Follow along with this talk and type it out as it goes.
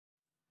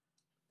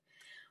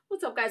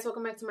What's up, guys?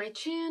 Welcome back to my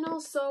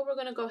channel. So we're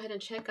gonna go ahead and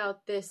check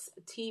out this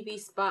TV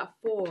spot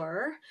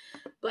for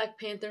Black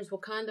Panther's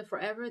Wakanda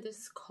Forever. This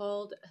is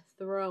called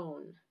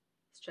Throne.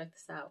 Let's check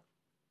this out.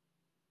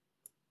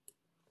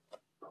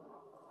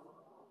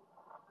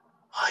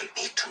 I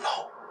need to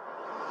know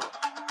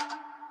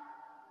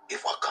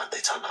if Wakanda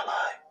is an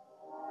ally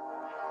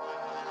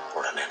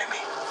or an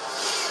enemy.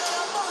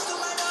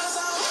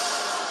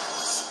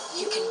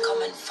 You can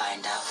come and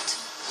find out.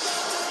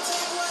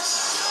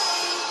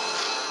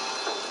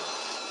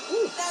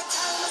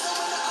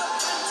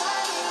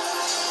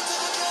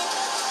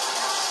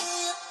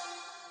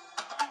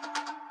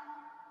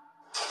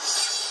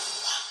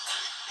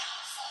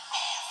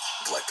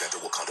 Black Panther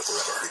Wakanda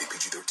Forever, rated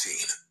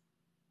PG-13.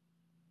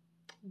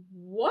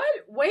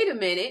 What? Wait a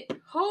minute.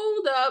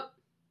 Hold up.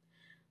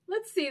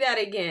 Let's see that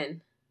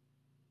again.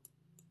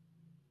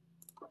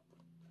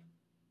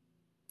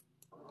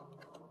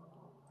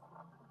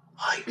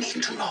 I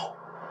need to know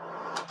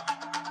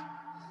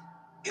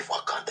if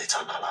Wakanda is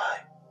an ally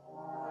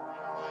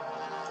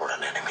or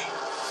an enemy.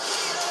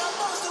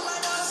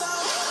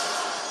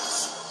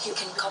 You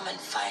can come and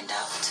find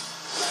out.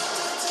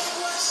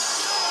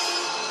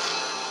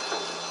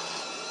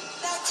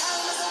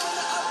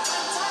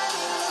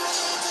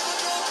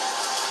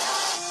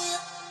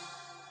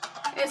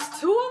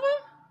 It's two of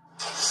them?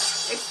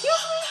 Excuse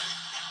me?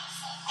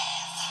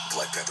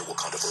 Black Panther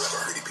Wakanda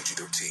Forever, rated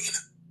PG-13.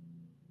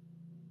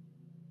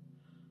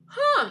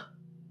 Huh.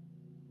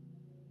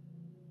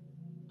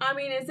 I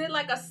mean, is it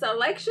like a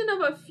selection of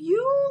a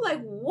few?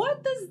 Like,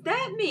 what does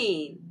that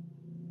mean?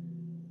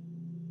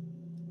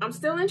 I'm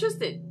still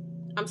interested.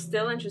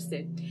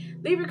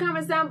 Leave your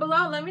comments down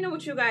below. Let me know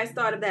what you guys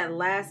thought of that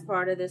last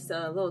part of this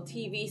little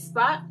TV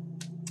spot.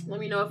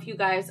 Let me know if you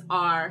guys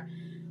are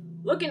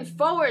looking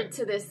forward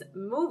to this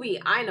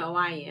movie. I know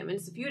I am. And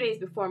it's a few days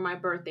before my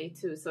birthday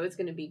too, so it's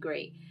going to be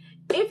great.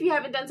 If you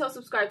haven't done so,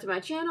 subscribe to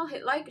my channel,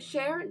 hit like,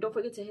 share, and don't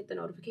forget to hit the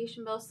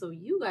notification bell so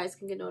you guys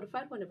can get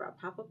notified whenever I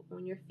pop up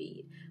on your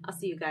feed. I'll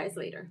see you guys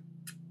later.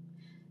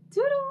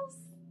 Toodles!